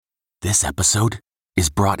This episode is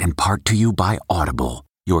brought in part to you by Audible,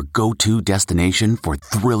 your go-to destination for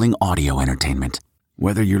thrilling audio entertainment.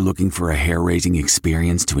 Whether you're looking for a hair-raising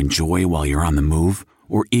experience to enjoy while you're on the move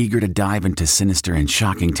or eager to dive into sinister and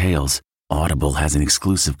shocking tales, Audible has an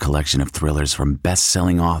exclusive collection of thrillers from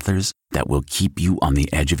best-selling authors that will keep you on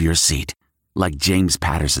the edge of your seat. Like James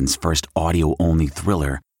Patterson's first audio-only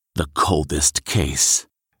thriller, The Coldest Case.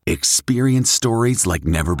 Experience stories like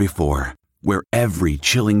never before, where every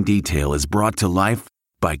chilling detail is brought to life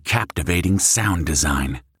by captivating sound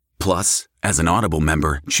design. Plus, as an Audible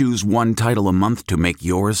member, choose one title a month to make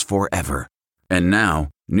yours forever. And now,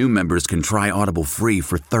 new members can try Audible free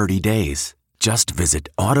for 30 days. Just visit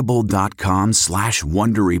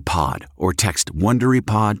audible.com/WonderyPod or text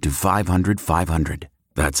WonderyPod to 500-500.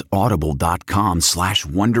 That's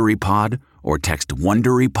audible.com/WonderyPod or text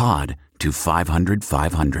WonderyPod to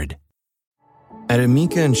 500-500. At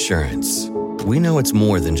Amica Insurance, we know it's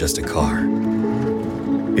more than just a car.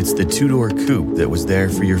 It's the two-door coupe that was there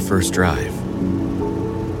for your first drive.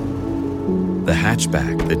 The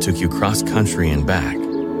hatchback that took you cross-country and back.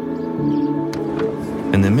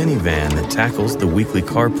 And the minivan that tackles the weekly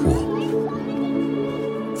carpool.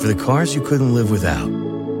 For the cars you couldn't live without,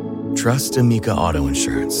 trust Amica Auto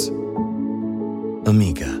Insurance.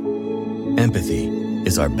 Amica. Empathy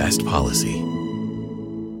is our best policy.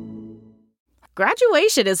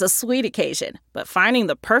 Graduation is a sweet occasion, but finding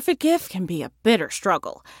the perfect gift can be a bitter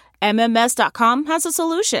struggle. MMS.com has a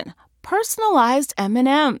solution. Personalized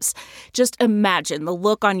M&Ms. Just imagine the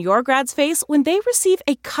look on your grad's face when they receive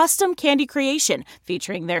a custom candy creation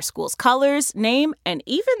featuring their school's colors, name, and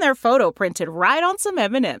even their photo printed right on some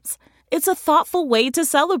M&Ms. It's a thoughtful way to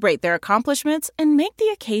celebrate their accomplishments and make the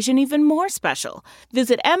occasion even more special.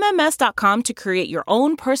 Visit MMS.com to create your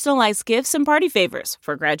own personalized gifts and party favors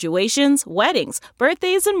for graduations, weddings,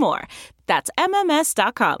 birthdays, and more. That's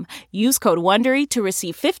MMS.com. Use code WONDERY to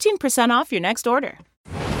receive 15% off your next order.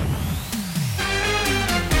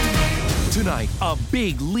 Tonight, a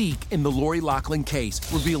big leak in the Lori Loughlin case,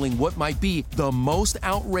 revealing what might be the most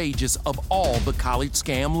outrageous of all the college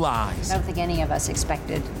scam lies. I don't think any of us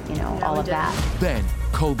expected, all of that. Then,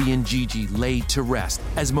 Kobe and Gigi laid to rest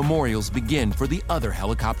as memorials begin for the other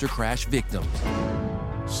helicopter crash victims.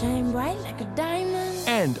 Shine bright like a diamond.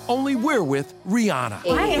 And only we're with Rihanna.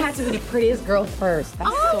 I had to be the prettiest girl first.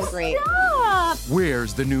 That's so great. Stop!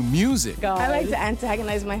 Where's the new music? God. I like to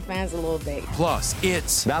antagonize my fans a little bit. Plus,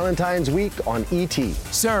 it's Valentine's Week on E.T.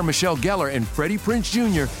 Sarah Michelle Gellar and Freddie Prinze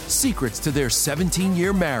Jr. secrets to their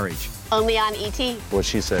 17-year marriage. Only on E.T. What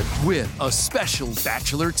she said. With a special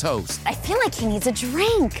bachelor toast. I feel like he needs a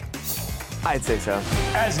drink. I'd say so.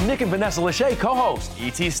 As Nick and Vanessa Lachey co-host,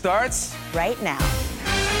 E.T. starts right now.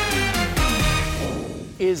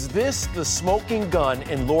 Is this the smoking gun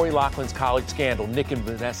in Lori Loughlin's college scandal? Nick and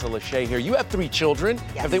Vanessa Lachey here. You have 3 children.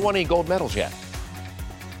 Yes. Have they won any gold medals yet?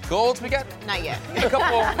 Golds we got? Not yet. We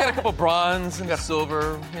got a couple bronze and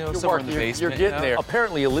silver, somewhere in the basement. You're getting there.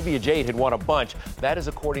 Apparently, Olivia Jade had won a bunch. That is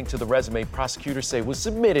according to the resume prosecutors say was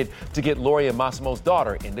submitted to get Lori and Massimo's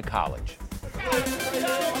daughter into college.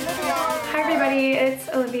 Hi, everybody. It's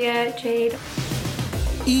Olivia Jade.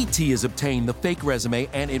 E.T. has obtained the fake resume,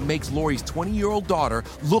 and it makes Lori's 20-year-old daughter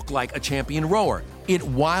look like a champion rower. It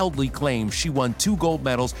wildly claims she won 2 gold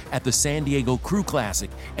medals at the San Diego Crew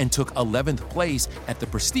Classic and took 11th place at the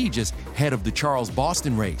prestigious Head of the Charles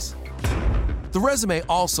Boston race. The resume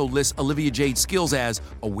also lists Olivia Jade's skills as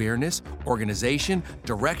awareness, organization,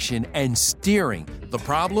 direction, and steering. The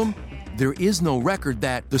problem? There is no record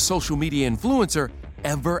that the social media influencer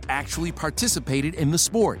ever actually participated in the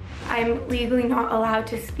sport. I'm legally not allowed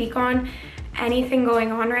to speak on anything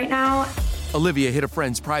going on right now. Olivia hit a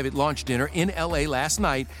friend's private launch dinner in LA last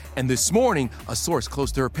night, and this morning, a source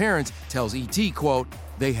close to her parents tells ET, quote,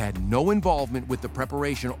 they had no involvement with the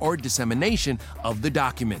preparation or dissemination of the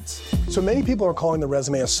documents. So many people are calling the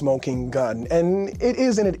resume a smoking gun, and it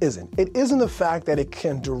is and it isn't. It isn't the fact that it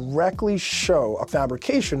can directly show a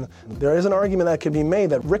fabrication. There is an argument that can be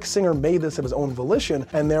made that Rick Singer made this of his own volition,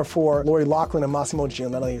 and therefore Lori Loughlin and Massimo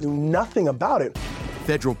Giannelli knew nothing about it.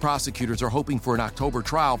 Federal prosecutors are hoping for an October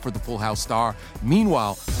trial for the Full House star.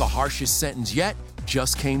 Meanwhile, the harshest sentence yet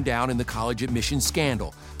just came down in the college admissions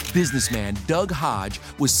scandal. Businessman Doug Hodge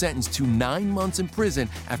was sentenced to 9 months in prison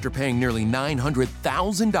after paying nearly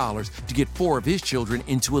 $900,000 to get 4 of his children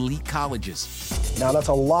into elite colleges. Now that's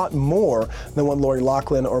a lot more than what Lori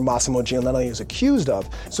Loughlin or Massimo Giannelli is accused of.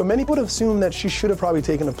 So many would assume that she should have probably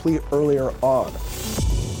taken a plea earlier on.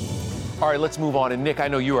 All right, let's move on. And Nick, I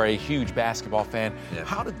know you are a huge basketball fan. Yeah.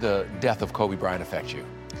 How did the death of Kobe Bryant affect you?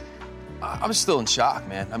 I'm still in shock,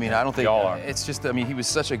 man. I mean, I don't think y'all are. It's just, I mean, he was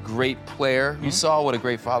such a great player. You saw what a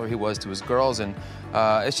great father he was to his girls, and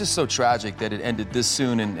it's just so tragic that it ended this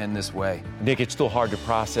soon and this way. Nick, it's still hard to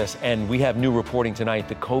process, and we have new reporting tonight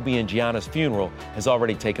that Kobe and Gianna's funeral has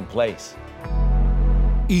already taken place.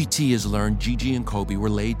 E.T. has learned Gigi and Kobe were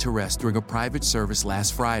laid to rest during a private service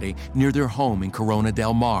last Friday near their home in Corona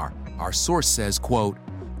del Mar. Our source says, quote,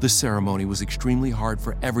 "The ceremony was extremely hard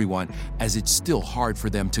for everyone, as it's still hard for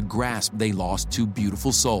them to grasp they lost two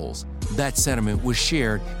beautiful souls." That sentiment was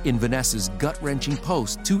shared in Vanessa's gut-wrenching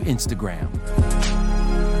post to Instagram.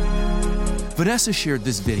 Vanessa shared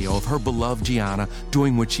this video of her beloved Gianna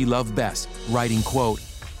doing what she loved best, writing, quote,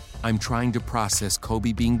 "I'm trying to process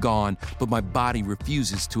Kobe being gone, but my body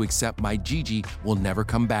refuses to accept my Gigi will never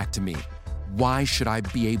come back to me. Why should I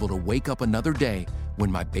be able to wake up another day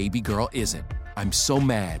when my baby girl isn't? I'm so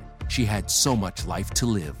mad. She had so much life to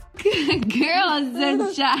live." Girl,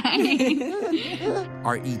 sunshine.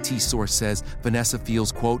 Our ET source says Vanessa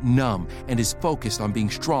feels, quote, numb and is focused on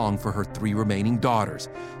being strong for her three remaining daughters,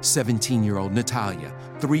 17-year-old Natalia,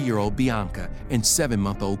 3-year-old Bianca, and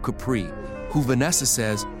 7-month-old Capri, who Vanessa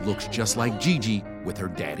says looks just like Gigi with her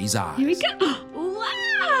daddy's eyes. Here we go.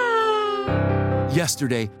 Wow!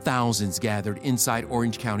 Yesterday, thousands gathered inside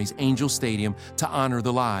Orange County's Angel Stadium to honor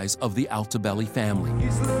the lives of the Altobelli family.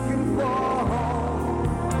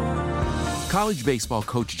 College baseball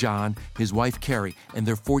coach John, his wife Carrie, and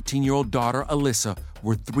their 14-year-old daughter Alyssa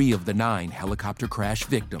were 3 of the 9 helicopter crash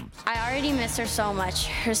victims. I already miss her so much.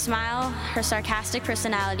 Her smile, her sarcastic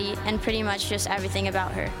personality, and pretty much just everything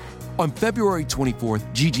about her. On February 24th,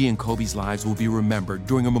 Gigi and Kobe's lives will be remembered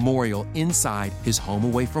during a memorial inside his home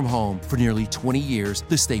away from home for nearly 20 years,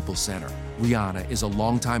 the Staples Center. Rihanna is a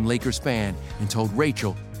longtime Lakers fan and told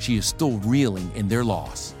Rachel she is still reeling in their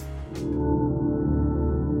loss.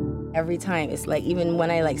 Every time, it's like, even when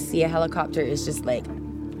I see a helicopter, it's just like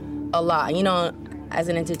a lot. You know, as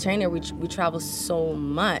an entertainer, we travel so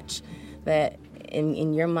much that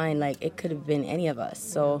in your mind, it could have been any of us.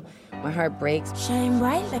 So my heart breaks. Shine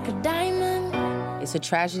bright like a diamond. It's a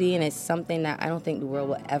tragedy, and it's something that I don't think the world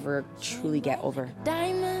will ever truly get over.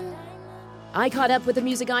 Diamond. I caught up with the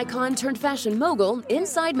music icon turned fashion mogul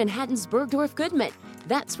inside Manhattan's Bergdorf Goodman.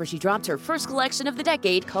 That's where she dropped her first collection of the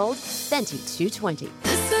decade called Fenty 220.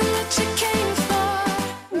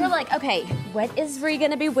 We were like, okay, what is Ree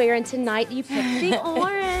gonna be wearing tonight? You picked the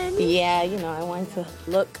orange. Yeah, I wanted to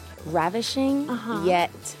look ravishing,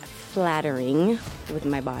 yet flattering with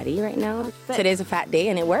my body right now. Today's a fat day,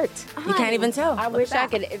 and it worked. You can't even tell. I wish I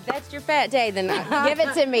could. If that's your fat day, then give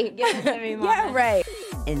it to me. Give it to me, Mama. Yeah, right.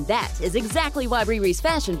 And that is exactly why Riri's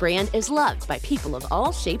fashion brand is loved by people of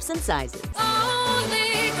all shapes and sizes.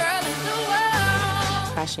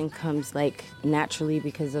 Fashion comes naturally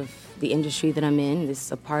because of the industry that I'm in. This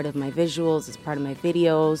is a part of my visuals, it's part of my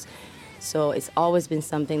videos. So it's always been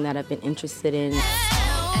something that I've been interested in.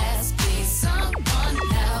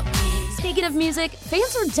 Speaking of music,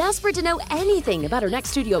 fans are desperate to know anything about her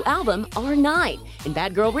next studio album, R9, and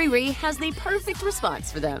Bad Girl Riri has the perfect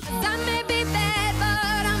response for them.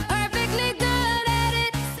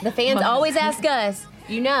 The fans always ask us,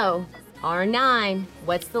 R9,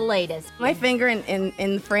 what's the latest? My finger in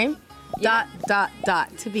the frame, Yeah.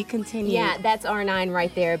 dot, to be continued. Yeah, that's R9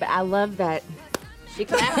 right there, but I love that. She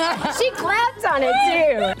clapped, she clapped on it,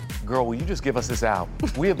 too. Girl, will you just give us this album?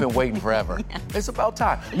 We have been waiting forever. It's about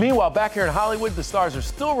time. Meanwhile, back here in Hollywood, the stars are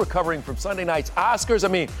still recovering from Sunday night's Oscars. I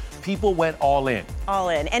mean, people went all in. All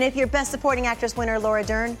in. And if you're Best Supporting Actress winner Laura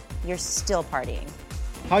Dern, you're still partying.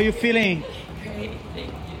 How you feeling? Great.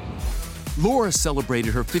 Laura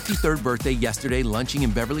celebrated her 53rd birthday yesterday, lunching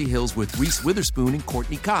in Beverly Hills with Reese Witherspoon and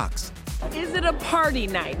Courtney Cox. Is it a party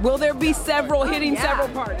night? Will there be several several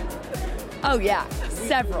parties? Oh, yeah,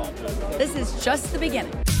 several. This is just the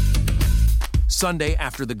beginning. Sunday,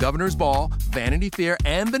 after the Governor's Ball, Vanity Fair,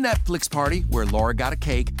 and the Netflix party, where Laura got a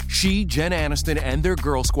cake, she, Jen Aniston, and their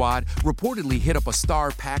girl squad reportedly hit up a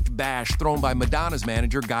star-packed bash thrown by Madonna's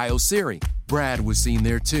manager, Guy Oseary. Brad was seen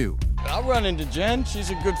there, too. I'll run into Jen. She's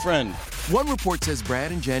a good friend. One report says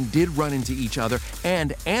Brad and Jen did run into each other,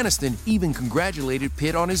 and Aniston even congratulated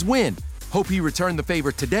Pitt on his win. Hope he returned the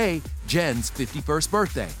favor today, Jen's 51st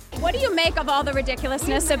birthday. What do you make of all the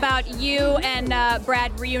ridiculousness about you and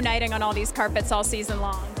Brad reuniting on all these carpets all season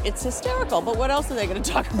long? It's hysterical, but what else are they going to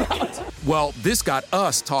talk about? Well, this got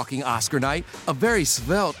us talking Oscar night. A very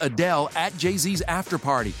svelte Adele at Jay-Z's after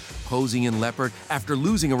party, posing in leopard after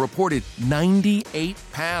losing a reported 98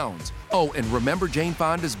 pounds. Oh, and remember Jane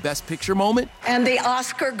Fonda's Best Picture moment? And the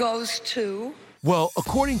Oscar goes to? Well,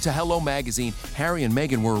 according to Hello Magazine, Harry and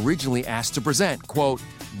Meghan were originally asked to present, quote,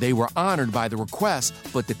 They were honored by the request,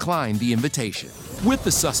 but declined the invitation. With the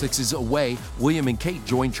Sussexes away, William and Kate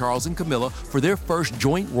joined Charles and Camilla for their first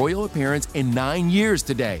joint royal appearance in 9 years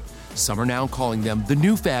today. Some are now calling them the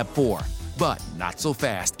new Fab Four. But not so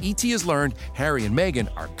fast. ET has learned Harry and Meghan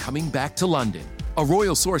are coming back to London. A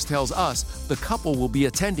royal source tells us the couple will be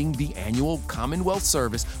attending the annual Commonwealth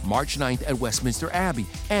service March 9th at Westminster Abbey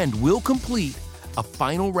and will complete a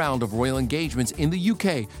final round of royal engagements in the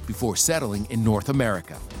UK before settling in North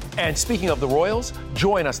America. And speaking of the royals,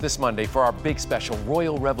 join us this Monday for our big special,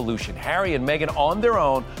 Royal Revolution. Harry and Meghan on their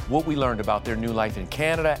own, what we learned about their new life in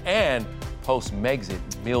Canada and post-Megxit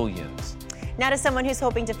millions. Now to someone who's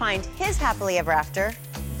hoping to find his happily ever after,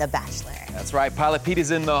 The Bachelor. That's right, Pilot Pete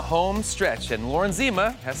is in the home stretch, and Lauren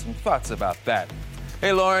Zima has some thoughts about that.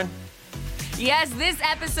 Hey, Lauren. Yes, this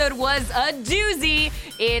episode was a doozy.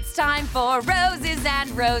 It's time for Roses and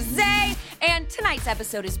Rosé. And tonight's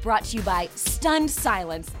episode is brought to you by Stunned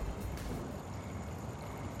Silence.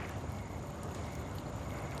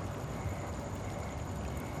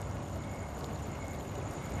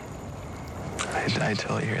 I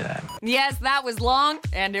totally hear that. Yes, that was long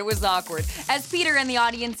and it was awkward. As Peter and the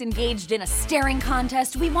audience engaged in a staring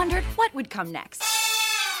contest, we wondered what would come next.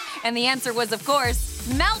 And the answer was, of course,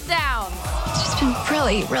 meltdown. It's just been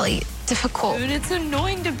really, really difficult. Dude, it's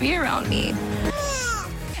annoying to be around me.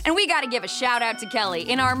 And we gotta give a shout out to Kelly.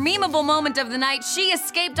 In our memeable moment of the night, she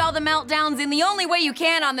escaped all the meltdowns in the only way you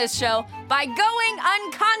can on this show, by going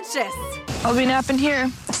unconscious. I'll be napping here.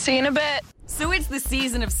 See you in a bit. So it's the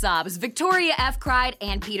season of sobs. Victoria F. cried,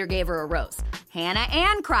 and Peter gave her a rose. Hannah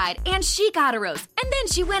Ann cried, and she got a rose. And then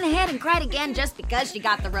she went ahead and cried again just because she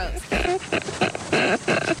got the rose.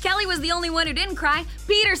 Kelly was the only one who didn't cry.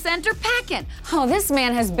 Peter sent her packing. Oh, this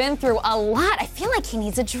man has been through a lot. I feel like he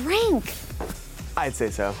needs a drink. I'd say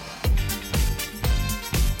so.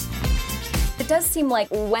 It does seem like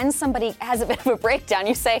when somebody has a bit of a breakdown,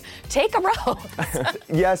 you say, take a rose.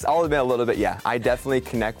 Yes, I'll admit a little bit, yeah. I definitely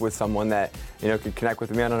connect with someone that, could connect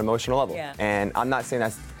with me on an emotional level. Yeah. And I'm not saying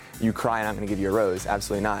that's you cry and I'm gonna give you a rose.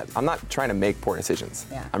 Absolutely not. I'm not trying to make poor decisions.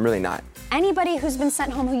 Yeah. I'm really not. Anybody who's been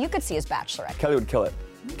sent home who you could see as Bachelorette? Kelly would kill it.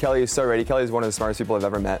 Kelly is so ready. Kelly is one of the smartest people I've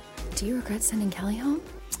ever met. Do you regret sending Kelly home?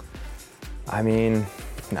 I mean,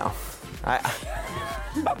 no.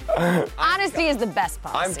 Honesty is the best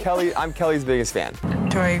policy. I'm Kelly's biggest fan.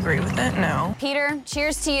 Do I agree with it? No. Peter,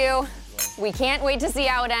 cheers to you. We can't wait to see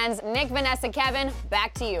how it ends. Nick, Vanessa, Kevin,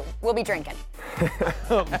 back to you. We'll be drinking.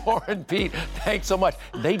 Lauren, Pete, thanks so much.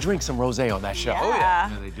 They drink some rosé on that show. Yeah. Oh,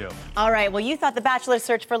 yeah. They do. All right, well, you thought The Bachelor's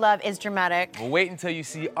Search for Love is dramatic. Well, wait until you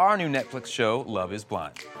see our new Netflix show, Love is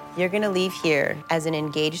Blind. You're gonna leave here as an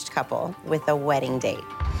engaged couple with a wedding date.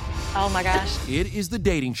 Oh my gosh. It is the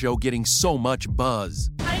dating show getting so much buzz.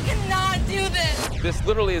 I cannot do this. This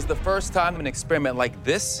literally is the first time an experiment like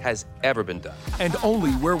this has ever been done. And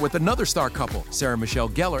only we're with another star couple, Sarah Michelle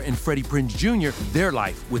Gellar and Freddie Prinze Jr., their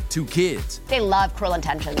life with 2 kids. They love Cruel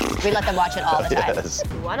Intentions. We let them watch it all the time. Yes.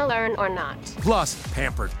 You want to learn or not? Plus,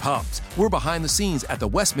 pampered pups. We're behind the scenes at the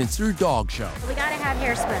Westminster Dog Show. We gotta have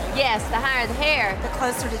hairspray. Yes, the higher the hair, The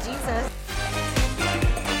closer to Jesus.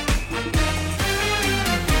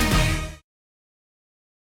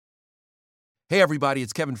 Hey everybody,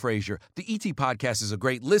 it's Kevin Frazier. The ET Podcast is a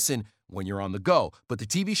great listen when you're on the go, but the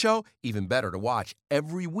TV show, even better to watch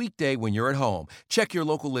every weekday when you're at home. Check your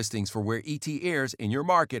local listings for where ET airs in your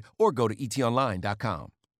market or go to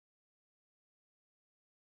etonline.com.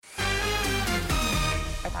 I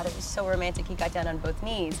thought it was so romantic. He got down on both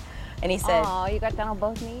knees. And he said, "Oh, you got down on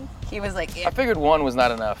both knees?" He was like, I figured one was not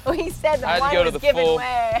enough. Well, he said the I had to one go to was the giving full- way.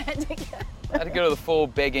 I had to go to the full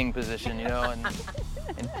begging position,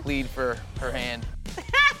 and plead for her hand.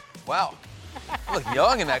 Wow. You look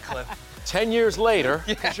young in that clip. 10 years later,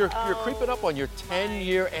 because you're creeping up on your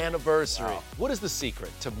 10-year anniversary. Wow. What is the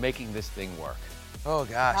secret to making this thing work? Oh,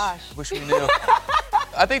 gosh. Wish we knew.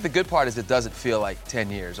 I think the good part is it doesn't feel like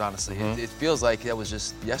 10 years, honestly. Mm-hmm. It feels like that was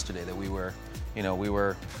just yesterday that we were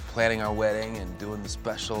planning our wedding and doing the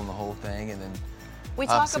special and the whole thing, and then We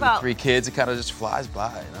talk obviously about with 3 kids, it kind of just flies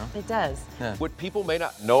by, It does. Yeah. What people may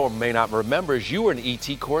not know or may not remember is you were an ET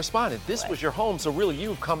correspondent. This was your home, so really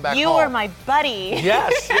you've come back home. You were my buddy.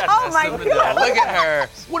 Yes. Oh my God. Look at her.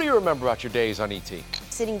 What do you remember about your days on ET?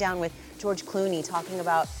 Sitting down with George Clooney talking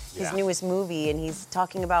about his newest movie, and he's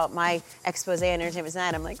talking about my expose on Entertainment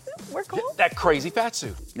Tonight. I'm like, we're cool. That crazy fat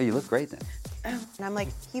suit. Yeah, you look great then. And I'm like,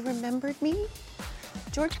 he remembered me?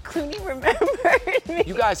 George Clooney remembered me.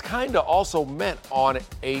 You guys kind of also met on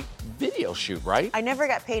a video shoot, right? I never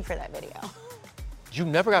got paid for that video. You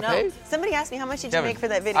never got paid? Somebody asked me how much did you Kevin, make for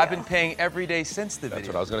that video. I've been paying every day since the video. That's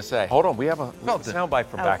what I was going to say. Hold on, we have a soundbite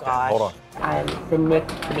from back then. Hold on. I'm the Nick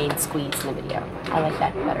made squeeze in the video. I like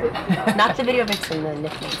that better. Not the video vixen, the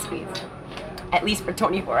Nick made squeeze. At least for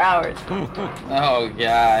 24 hours. Oh,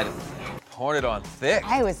 God. Pouring it on thick.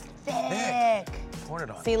 I was thick. Pouring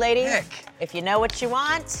it on See, ladies, thick. if you know what you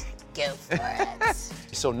want, go for it.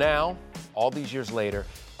 So now, all these years later,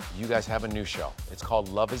 you guys have a new show. It's called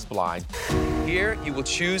Love is Blind. Here, you will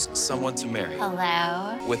choose someone to marry.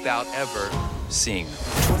 Hello. Without ever seeing them.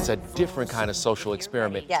 It's a different kind of social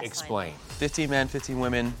experiment. Yes. Explain. 15 men, 15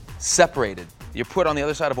 women, separated. You're put on the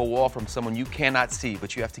other side of a wall from someone you cannot see,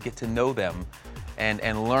 but you have to get to know them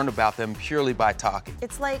and learn about them purely by talking.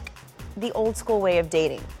 It's like the old school way of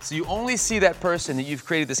dating. So you only see that person that you've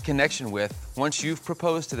created this connection with once you've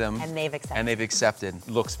proposed to them. And they've accepted. And they've accepted.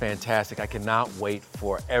 Looks fantastic. I cannot wait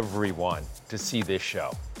for everyone to see this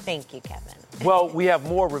show. Thank you, Kevin. Well, we have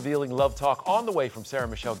more revealing love talk on the way from Sarah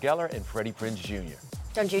Michelle Gellar and Freddie Prinze Jr.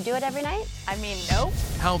 Don't you do it every night? I mean, nope.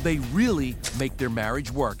 How they really make their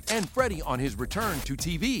marriage work, and Freddie on his return to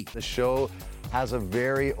TV. The show has a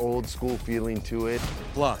very old school feeling to it.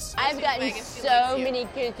 Plus, I've gotten so many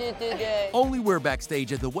kisses today. only we're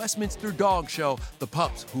backstage at the Westminster Dog Show, the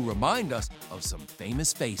pups who remind us of some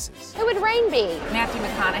famous faces. Who would Rain be? Matthew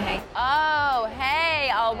McConaughey. Oh, hey,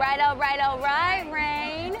 all right,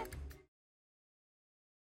 Rain.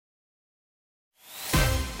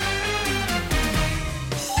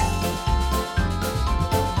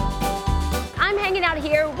 I'm hanging out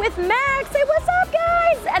here with Max. Say what's up,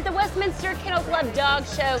 guys, at the Westminster Kennel Club Dog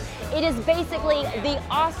Show. It is basically the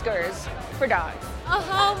Oscars for dogs.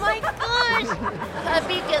 Oh my gosh!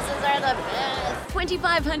 Puppy kisses are the best.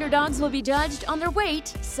 2,500 dogs will be judged on their weight,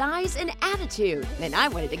 size, and attitude. And I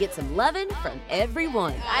wanted to get some loving from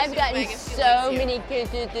everyone. I've gotten so many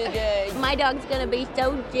kisses today. My dog's gonna be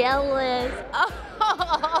so jealous. Oh!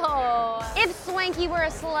 If Swanky were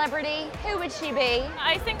a celebrity, who would she be?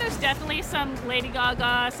 I think there's definitely some Lady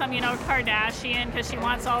Gaga, some, Kardashian, because she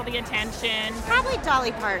wants all the attention. Probably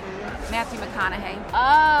Dolly Parton. Matthew McConaughey.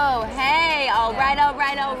 Oh, hey, all right,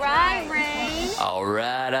 Rain. All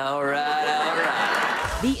right.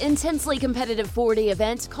 The intensely competitive 4-day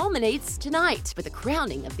event culminates tonight with the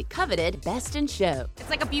crowning of the coveted Best in Show.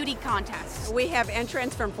 It's like a beauty contest. We have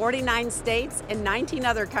entrants from 49 states and 19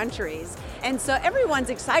 other countries. And so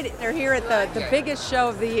everyone's excited. They're here at the biggest show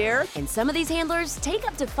of the year. And some of these handlers take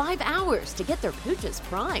up to 5 hours to get their pooches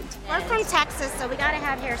primed. We're from Texas, so we gotta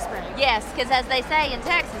have hairspray. Yes, because as they say in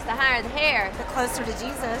Texas, the higher the hair, The closer to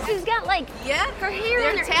Jesus. she's got her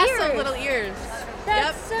hair in her tassel ears. little ears.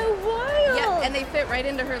 That's so wild. Yeah, and they fit right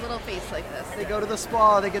into her little face like this. They go to the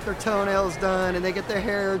spa, they get their toenails done, and they get their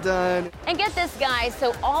hair done. And get this, guys,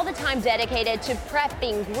 so all the time dedicated to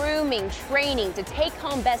prepping, grooming, training to take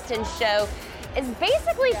home Best in Show is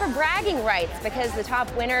basically for bragging rights because the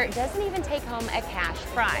top winner doesn't even take home a cash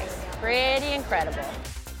prize. Pretty incredible.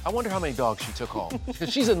 I wonder how many dogs she took home.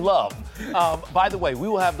 She's in love. By the way, we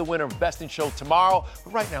will have the winner of Best in Show tomorrow.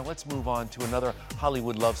 But right now, let's move on to another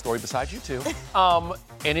Hollywood love story besides you two.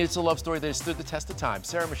 And it's a love story that has stood the test of time.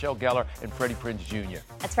 Sarah Michelle Gellar and Freddie Prinze Jr.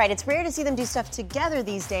 That's right. It's rare to see them do stuff together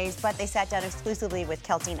these days, but they sat down exclusively with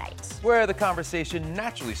Keltie Knight. Where the conversation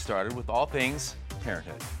naturally started with all things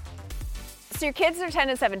parenthood. So your kids are 10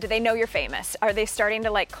 and 7. Do they know you're famous? Are they starting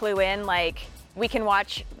to clue in, we can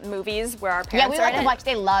watch movies where our parents we are let in them it? watch.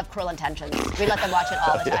 They love Cruel Intentions. We let them watch it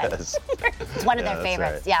all the time. Yes. It's one of their that's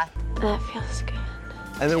favorites. right. Yeah. That feels good.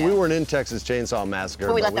 And then we weren't in Texas Chainsaw Massacre,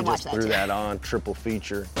 But we let we them just watch that threw too. that on, triple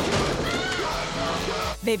feature.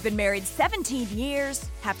 They've been married 17 years,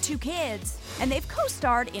 have 2 kids, and they've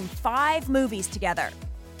co-starred in 5 movies together.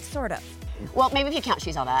 Sort of. Well, maybe if you count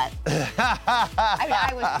She's All That.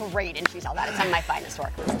 I was great in She's All That. It's some of my finest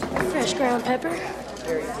work. Fresh ground pepper. I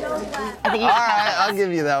think you All have to count right, I'll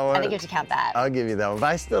give you that one. I think you have to count that. I'll give you that one, but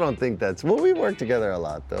I still don't think that's... Well, we worked together a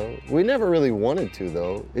lot, though. We never really wanted to,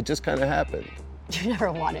 though. It just kind of happened. You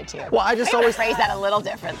never wanted to. Well, I just I'm gonna always... phrase that a little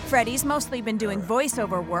different. Freddie's mostly been doing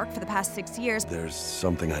voiceover work for the past 6 years, There's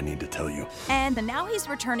something I need to tell you. and now he's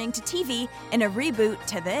returning to TV in a reboot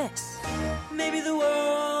to this. Maybe the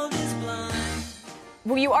world is blind.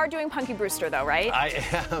 Well, you are doing Punky Brewster, though, right? I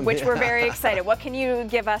am. Which we're yeah. very excited. What can you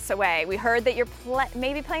give us away? We heard that you're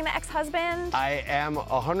maybe playing the ex-husband. I am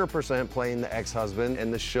 100% playing the ex-husband,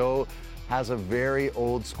 and the show has a very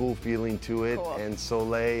old school feeling to it. Cool. And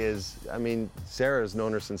Soleil is, Sarah's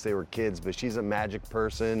known her since they were kids, but she's a magic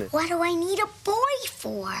person. What do I need a boy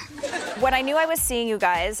for? When I knew I was seeing you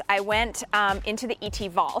guys, I went into the ET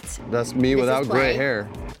vault. That's me without gray playing. hair.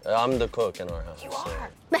 I'm the cook in our house. You are.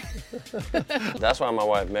 That's why my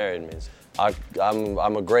wife married me.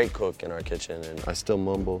 I'm a great cook in our kitchen, and I still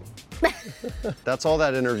mumble. That's all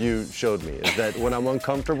that interview showed me, is that when I'm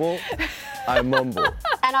uncomfortable, I mumble.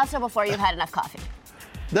 And also before you've had enough coffee.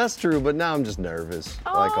 That's true, but now I'm just nervous,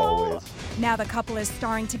 like always. Now the couple is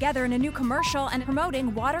starring together in a new commercial and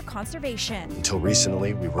promoting water conservation. until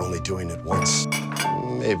recently, we were only doing it once,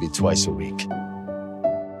 maybe twice a week.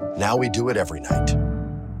 Now we do it every night.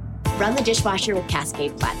 Run the dishwasher with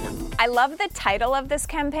Cascade Platinum. I love the title of this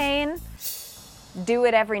campaign, Do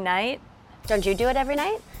It Every Night. Don't you do it every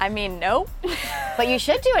night? I mean, nope. But you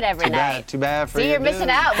should do it every night. Too bad for you. See, you're missing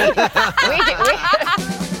out.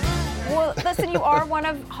 Well, listen, you are one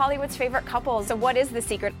of Hollywood's favorite couples. So what is the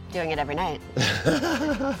secret? Doing it every night.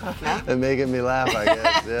 And making me laugh, I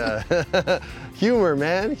guess, yeah. Humor,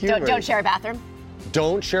 man, humor. Don't share a bathroom.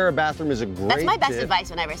 Don't share a bathroom is a great That's my best tip. advice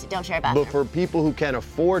whenever I say don't share a bathroom. But for people who can't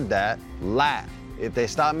afford that, laugh. If they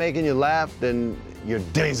stop making you laugh, then your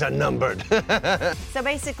days are numbered. So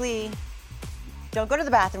basically, don't go to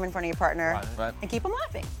the bathroom in front of your partner Right. and keep them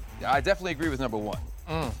laughing. Yeah, I definitely agree with number one.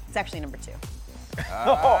 It's actually number 2.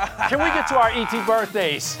 Can we get to our ET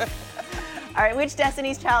birthdays? All right, which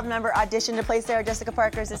Destiny's Child member auditioned to play Sarah Jessica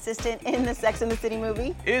Parker's assistant in the Sex and the City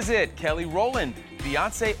movie? Is it Kelly Rowland,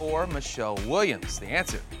 Beyonce, or Michelle Williams? The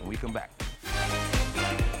answer when we come back.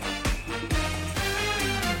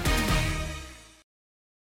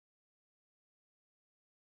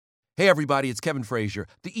 Hey everybody, it's Kevin Frazier.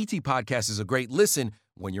 The ET Podcast is a great listen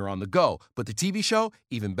when you're on the go, but the TV show,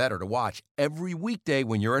 even better to watch every weekday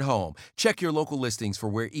when you're at home. Check your local listings for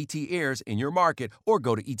where ET airs in your market or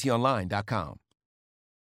go to etonline.com.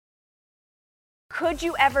 Could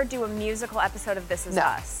you ever do a musical episode of This Is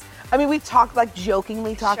Us? I mean, we talked, like,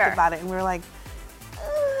 jokingly talked Sure. about it, and we were like,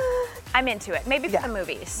 I'm into it. Maybe for the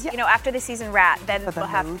movies. You know, after the season Rat, then For the we'll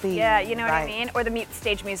have, movie, yeah, you know what I right. mean? Or the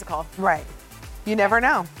stage musical. right. You never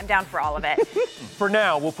know. I'm down for all of it. For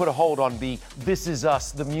now, we'll put a hold on the This Is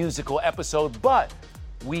Us, the musical episode, but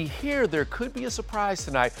we hear there could be a surprise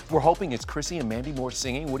tonight. We're hoping it's Chrissy and Mandy Moore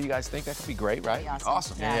singing. What do you guys think? That could be great, right?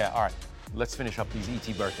 Awesome. Yeah. All right. Let's finish up these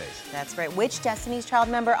ET birthdays. That's right. Which Destiny's Child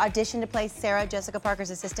member auditioned to play Sarah Jessica Parker's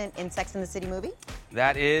assistant in Sex and the City movie?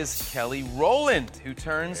 That is Kelly Rowland, who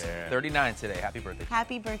turns 39 today. Happy birthday.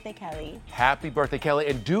 Happy birthday, Kelly. Happy birthday, Kelly.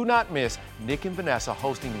 And do not miss Nick and Vanessa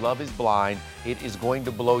hosting Love is Blind. It is going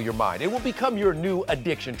to blow your mind. It will become your new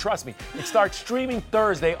addiction. Trust me. It starts streaming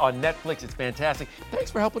Thursday on Netflix. It's fantastic.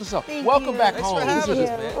 Thanks for helping us out. Welcome back Thanks home. for having us,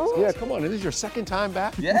 man. Yeah, come on. This is your second time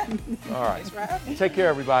back? Yeah. All right. Thanks for having me. Take care,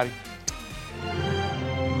 everybody.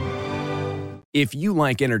 If you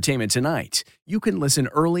like Entertainment Tonight, you can listen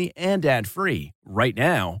early and ad-free right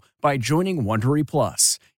now by joining Wondery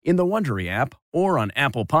Plus in the Wondery app or on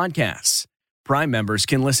Apple Podcasts. Prime members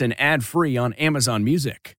can listen ad-free on Amazon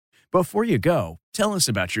Music. Before you go, tell us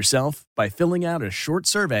about yourself by filling out a short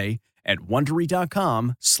survey at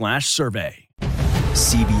Wondery.com/survey.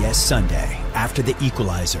 CBS Sunday, after The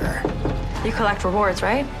Equalizer. You collect rewards,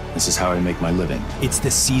 right? This is how I make my living. It's the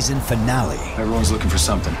season finale. Everyone's looking for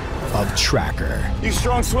something. Of Tracker. You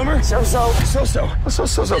strong swimmer? So-so.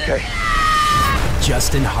 So-so's okay.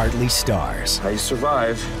 Justin Hartley stars. How you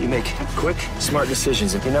survive, you make quick, smart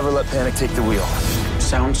decisions, and you never let panic take the wheel.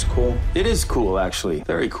 Sounds cool. It is cool, actually.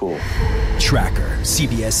 Very cool. Tracker,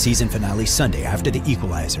 CBS season finale Sunday after The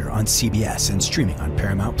Equalizer on CBS and streaming on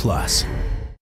Paramount Plus.